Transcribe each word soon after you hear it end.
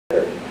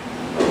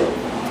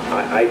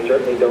I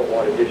certainly don't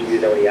want to just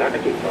use only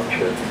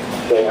acupuncture.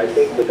 So I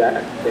think with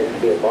that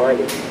in mind,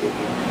 if you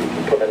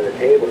can put on the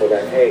table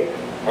that, hey,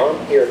 I'm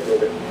here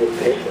for the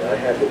patient. I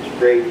have this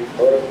great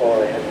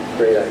protocol, I have these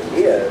great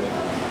ideas.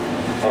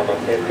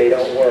 If they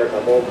don't work,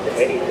 I'm open to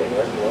anything.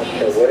 Let's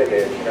show what it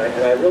is.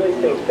 And I really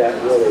think that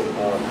really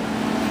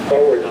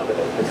forwards the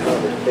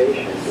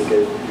conversation,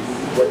 because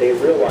when they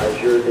realize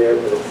you're there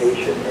for the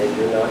patient and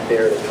you're not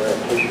there to kind of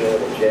push your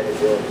own agenda,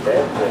 your own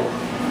benefit,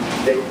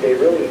 they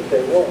really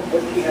say, well,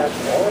 what do you have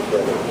to offer?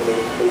 I mean,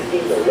 they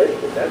seem to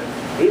listen.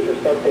 These are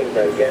some things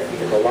I get,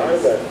 because a lot of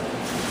the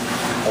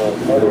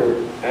other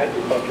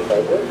acupuncturists I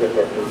work with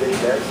are physician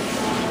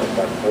acupuncturists,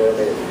 Dr.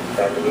 Foreman,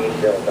 Dr.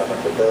 Eansdale,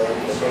 Dr.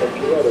 Burns, and a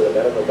few other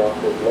medical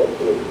doctors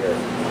locally here.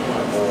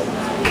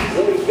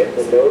 Really getting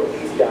to know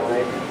these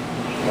guys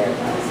and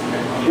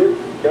just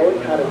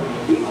knowing how to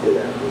speak to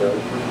them,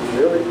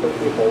 really put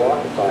people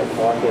off by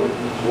talking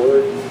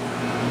words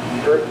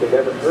terms they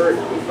never heard.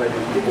 These might be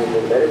people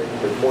who've been medicine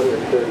for 20 or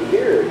 30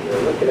 years.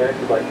 They're looking at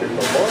you like you're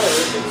from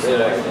Mars, and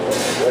they're like,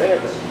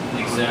 whatever.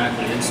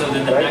 Exactly. And so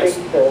then the I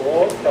think for a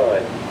long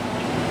time,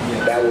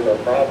 that was a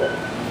problem.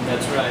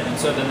 That's right. And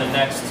so then the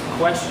next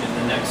question,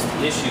 the next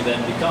issue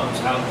then becomes,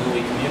 how do we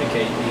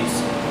communicate these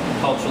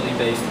culturally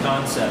based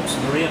concepts?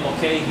 Maria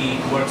Mulcahy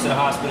works at a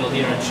hospital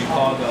here in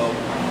Chicago,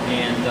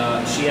 and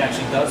she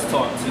actually does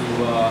talk to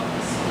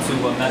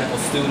medical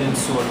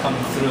students who are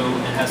coming through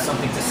and has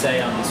something to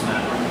say on this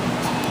matter.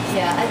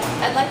 Yeah,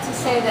 I'd like to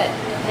say that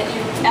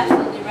you're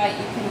absolutely right.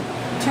 You can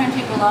turn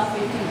people off,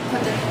 or you can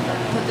put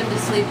them to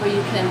sleep, or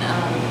you can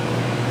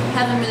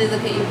have them really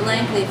look at you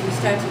blankly if you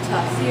start to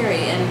talk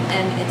theory, and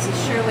it's a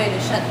sure way to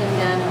shut them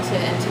down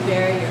and to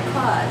bury your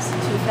cause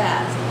too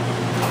fast.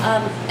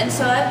 And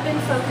so I've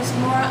been focused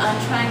more on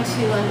trying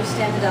to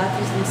understand the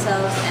doctors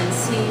themselves and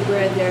see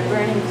where their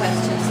burning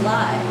questions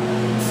lie.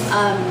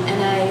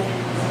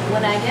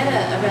 When I get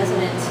a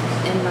resident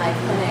in my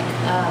clinic,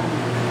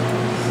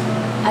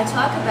 I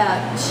talk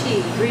about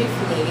Qi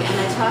briefly, and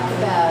I talk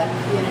about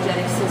the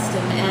energetic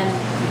system,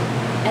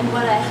 and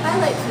what I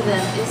highlight for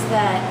them is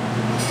that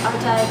our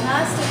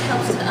diagnostic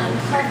helps to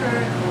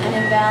uncover an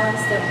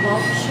imbalance that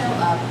won't show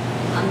up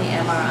on the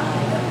MRI,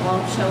 that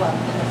won't show up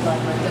in the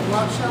blood work, that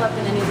won't show up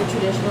in any of the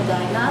traditional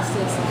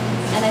diagnostics.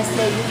 And I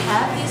say, you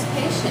have these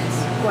patients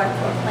who are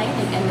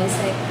complaining, and they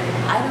say,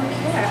 I don't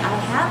care, I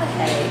have a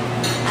headache.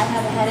 I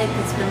have a headache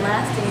that's been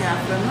lasting now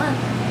for a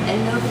month,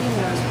 and nobody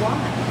knows why.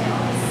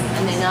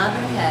 And they nod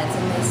their heads,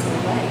 and they say,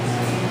 right,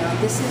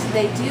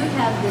 they do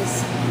have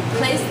this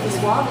place, this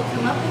wall they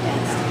come up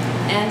against.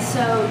 And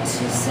so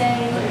to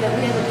say that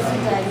we have a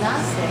different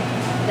diagnostic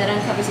that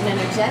uncovers an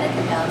energetic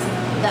imbalance,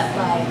 that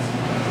by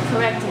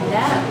correcting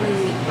that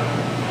we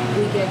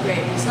get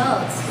great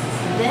results,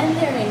 then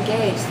they're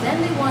engaged, then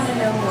they want to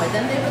know more,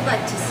 then they would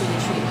like to see a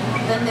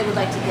treatment, then they would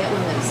like to get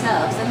one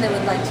themselves, then they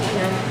would like to,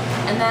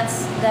 and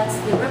that's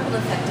the ripple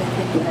effect, I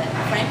think, that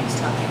Frank was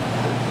talking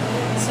about.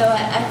 So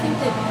I think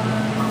that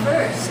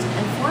first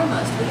and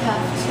foremost, we have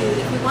to,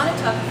 if we want to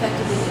talk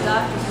effectively to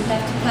doctors, we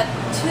have to cut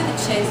to the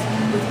chase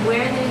with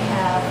where they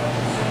have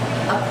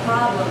a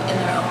problem in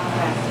their own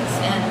practice.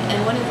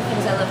 And one of the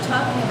things I love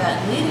talking about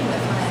and leading with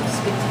when I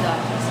speak to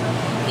doctors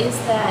is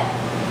that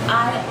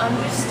I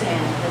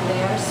understand that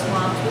they are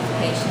swamped with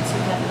patients who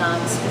have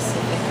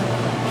non-specific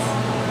complaints.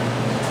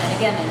 And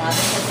again, they nod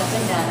their heads up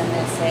and down and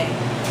they say,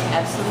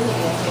 absolutely,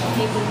 I take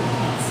people who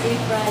can't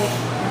sleep right,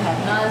 who have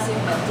nausea,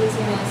 who have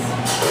dizziness,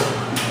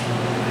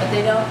 but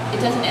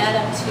it doesn't add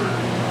up to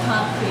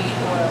concrete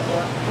or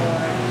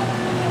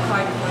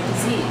hardcore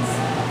disease.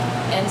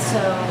 And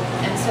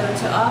so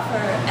to offer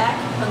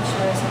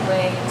acupuncture as a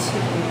way to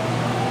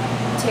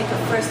take a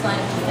first line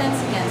of defense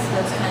against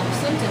those kind of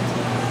symptoms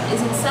is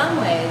in some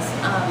ways,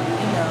 not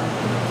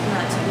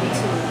to be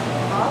too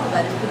all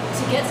about it, but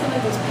to get some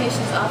of those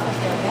patients off of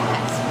their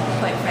backs,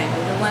 quite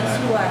frankly. The ones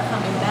who are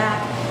coming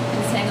back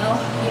and saying, oh,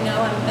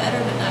 I'm better,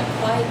 but not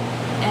quite.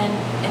 And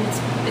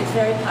it's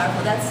very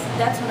powerful.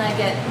 That's when I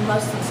get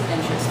most of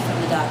interest from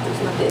the doctors,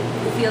 when they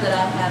feel that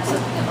I have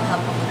something that will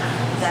help them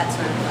with that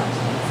sort of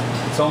problem.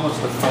 It's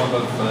almost a form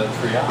of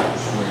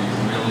triage, where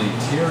you're really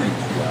tiering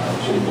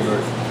triage, and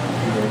you're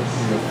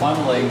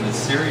funneling the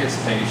serious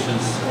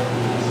patients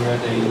where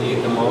they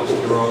need the most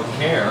heroic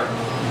care,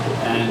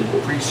 and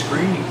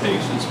pre-screening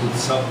patients with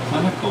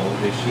subclinical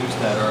issues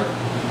that are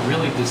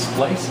really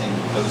displacing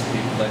those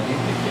people that need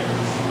the care.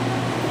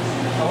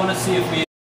 I want to see if we